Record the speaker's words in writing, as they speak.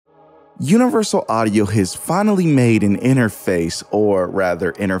Universal Audio has finally made an interface, or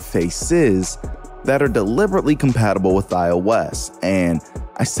rather interfaces, that are deliberately compatible with iOS. And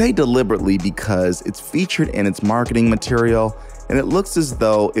I say deliberately because it's featured in its marketing material, and it looks as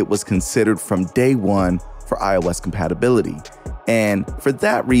though it was considered from day one for iOS compatibility. And for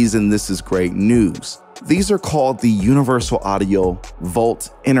that reason, this is great news. These are called the Universal Audio Volt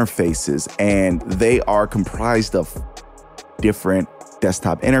interfaces, and they are comprised of different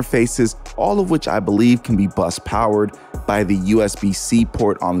desktop interfaces, all of which I believe can be bus powered by the USB-C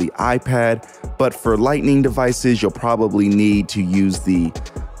port on the iPad. But for Lightning devices, you'll probably need to use the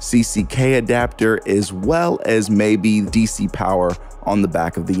CCK adapter as well as maybe DC power on the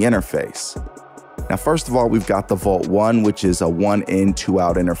back of the interface. Now, first of all, we've got the Volt 1, which is a 1-in,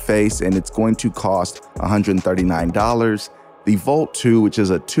 2-out interface, and it's going to cost $139. The Volt 2, which is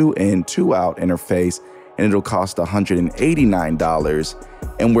a 2-in, 2-out interface, and it'll cost $189.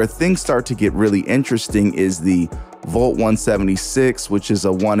 And where things start to get really interesting is the Volt 176, which is a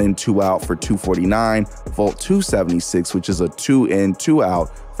 1-in, 2-out for $249, Volt 276, which is a 2-in,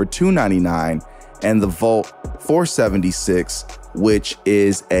 2-out for $299, and the Volt 476, which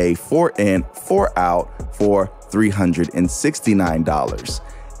is a 4-in, 4-out for $369.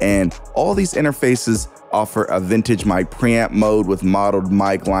 And all these interfaces offer a vintage mic preamp mode with modeled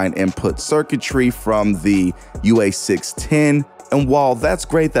mic line input circuitry from the UA610. And while that's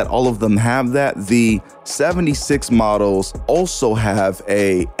great that all of them have that, the 76 models also have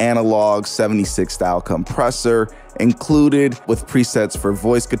a analog 76 style compressor included with presets for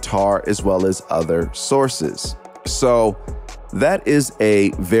voice guitar as well as other sources. So that is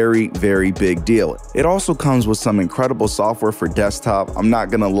a very, very big deal. It also comes with some incredible software for desktop. I'm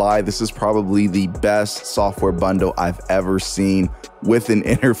not gonna lie, this is probably the best software bundle I've ever seen with an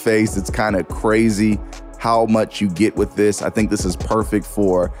interface. It's kind of crazy how much you get with this. I think this is perfect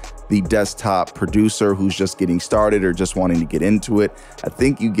for the desktop producer who's just getting started or just wanting to get into it. I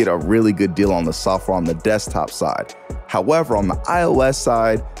think you get a really good deal on the software on the desktop side. However, on the iOS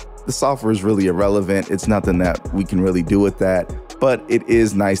side, the software is really irrelevant. It's nothing that we can really do with that, but it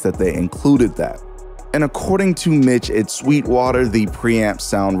is nice that they included that. And according to Mitch at Sweetwater, the preamps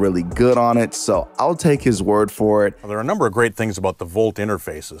sound really good on it, so I'll take his word for it. Well, there are a number of great things about the Volt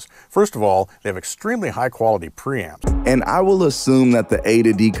interfaces. First of all, they have extremely high quality preamps. And I will assume that the A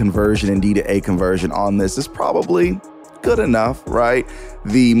to D conversion and D to A conversion on this is probably good enough, right?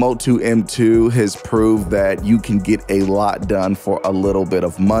 The Motu M2 has proved that you can get a lot done for a little bit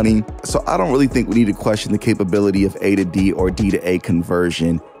of money. So I don't really think we need to question the capability of A to D or D to A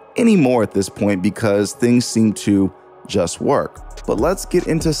conversion anymore at this point because things seem to just work. But let's get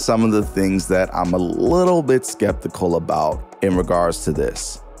into some of the things that I'm a little bit skeptical about in regards to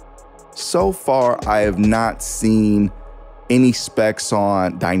this. So far, I have not seen any specs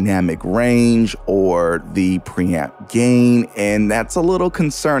on dynamic range or the preamp gain, and that's a little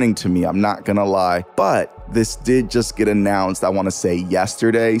concerning to me, I'm not gonna lie. But this did just get announced, I wanna say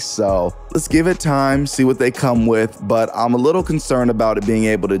yesterday, so let's give it time, see what they come with. But I'm a little concerned about it being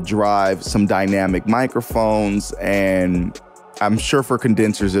able to drive some dynamic microphones, and I'm sure for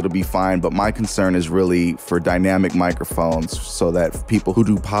condensers it'll be fine, but my concern is really for dynamic microphones so that people who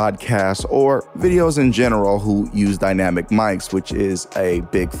do podcasts or videos in general who use dynamic mics, which is a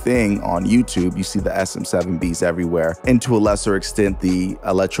big thing on YouTube, you see the SM7Bs everywhere, and to a lesser extent the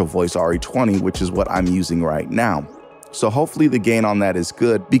Electro Voice RE20, which is what I'm using right now. So hopefully the gain on that is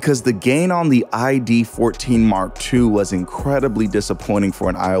good, because the gain on the ID14 Mark II was incredibly disappointing for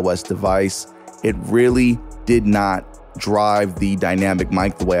an iOS device. It really did not drive the dynamic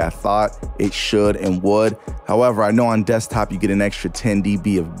mic the way I thought it should and would. However, I know on desktop you get an extra 10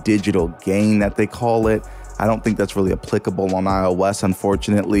 dB of digital gain that they call it. I don't think that's really applicable on iOS,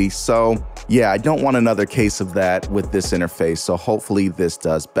 unfortunately. So yeah, I don't want another case of that with this interface. So hopefully this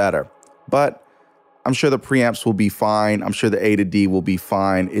does better. But I'm sure the preamps will be fine. I'm sure the A to D will be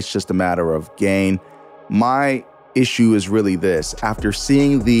fine. It's just a matter of gain. My issue is really this: after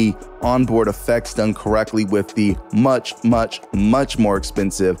seeing the onboard effects done correctly with the much more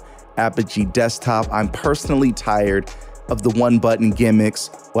expensive Apogee desktop, I'm personally tired of the one-button gimmicks,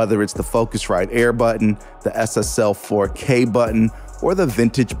 whether it's the Focusrite Air button, the SSL 4K button, or the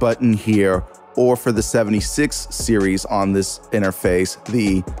vintage button here, or for the 76 series on this interface,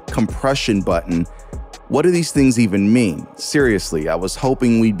 the compression button. What do these things even mean? Seriously, I was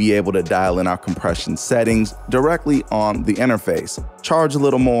hoping we'd be able to dial in our compression settings directly on the interface. Charge a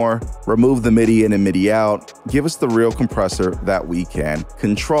little more, remove the MIDI in and MIDI out, give us the real compressor that we can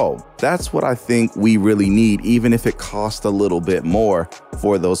control. That's what I think we really need, even if it costs a little bit more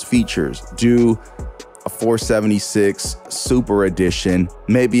for those features. Do a 476 Super Edition.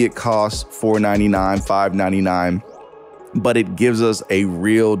 Maybe it costs $499, $599, but it gives us a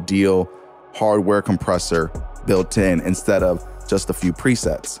real deal hardware compressor built in instead of just a few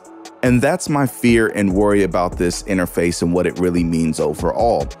presets. And that's my fear and worry about this interface and what it really means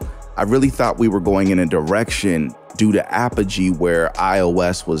overall. I really thought we were going in a direction due to Apogee where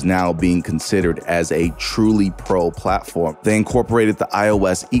iOS was now being considered as a truly pro platform. They incorporated the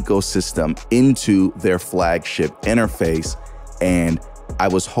iOS ecosystem into their flagship interface, and I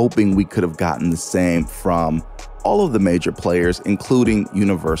was hoping we could have gotten the same from all of the major players, including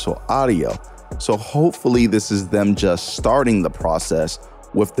Universal Audio. So hopefully this is them just starting the process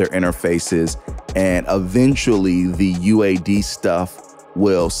with their interfaces, and eventually the UAD stuff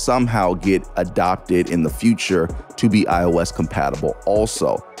will somehow get adopted in the future to be iOS compatible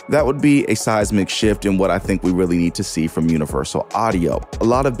also. That would be a seismic shift in what I think we really need to see from Universal Audio. A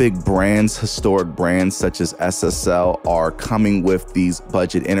lot of big brands, historic brands such as SSL, are coming with these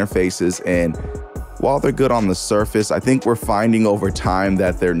budget interfaces, and while they're good on the surface, I think we're finding over time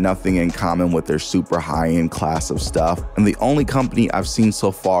that they're nothing in common with their super high-end class of stuff. And the only company I've seen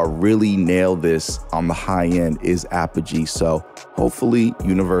so far really nail this on the high end is Apogee. So hopefully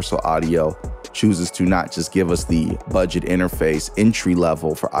Universal Audio chooses to not just give us the budget interface entry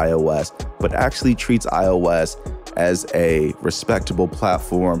level for iOS, but actually treats iOS as a respectable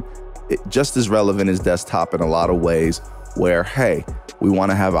platform, just as relevant as desktop in a lot of ways, where, hey, we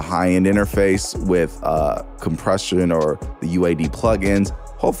want to have a high-end interface with compression or the UAD plugins.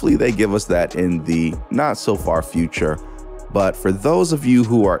 Hopefully they give us that in the not so far future. But for those of you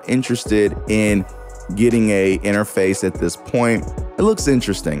who are interested in getting a interface at this point, it looks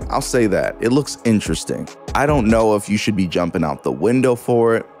interesting. I'll say that. It looks interesting. I don't know if you should be jumping out the window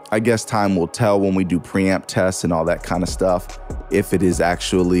for it. I guess time will tell when we do preamp tests and all that kind of stuff, if it is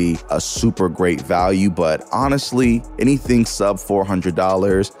actually a super great value. But honestly, anything sub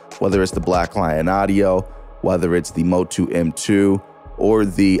 $400, whether it's the Black Lion Audio, whether it's the Motu M2 or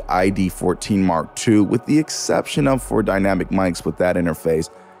the ID14 Mark II, with the exception of for dynamic mics with that interface,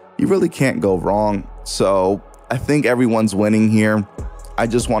 you really can't go wrong. So I think everyone's winning here. I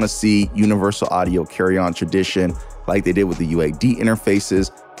just want to see Universal Audio carry on tradition like they did with the UAD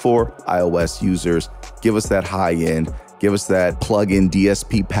interfaces for iOS users. Give us that high end, give us that plug-in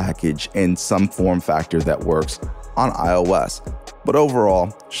DSP package and some form factor that works on iOS. But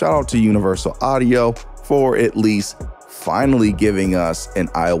overall, shout out to Universal Audio for at least finally giving us an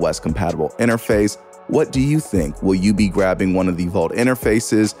iOS compatible interface. What do you think? Will you be grabbing one of the Volt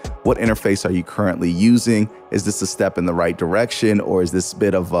interfaces? What interface are you currently using? Is this a step in the right direction, or is this a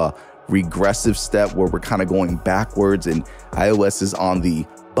bit of a regressive step where we're kind of going backwards and iOS is on the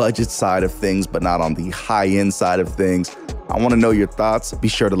budget side of things but not on the high-end side of things? I want to know your thoughts. Be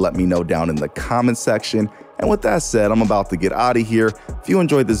sure to let me know down in the comment section. And with that said, I'm about to get out of here. If you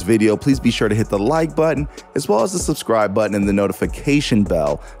enjoyed this video, please be sure to hit the like button as well as the subscribe button and the notification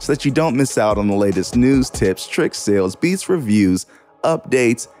bell so that you don't miss out on the latest news, tips, tricks, sales, beats, reviews,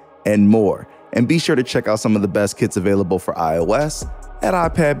 updates, and more. And be sure to check out some of the best kits available for iOS at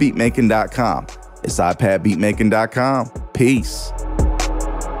iPadbeatmaking.com. It's iPadbeatmaking.com. Peace.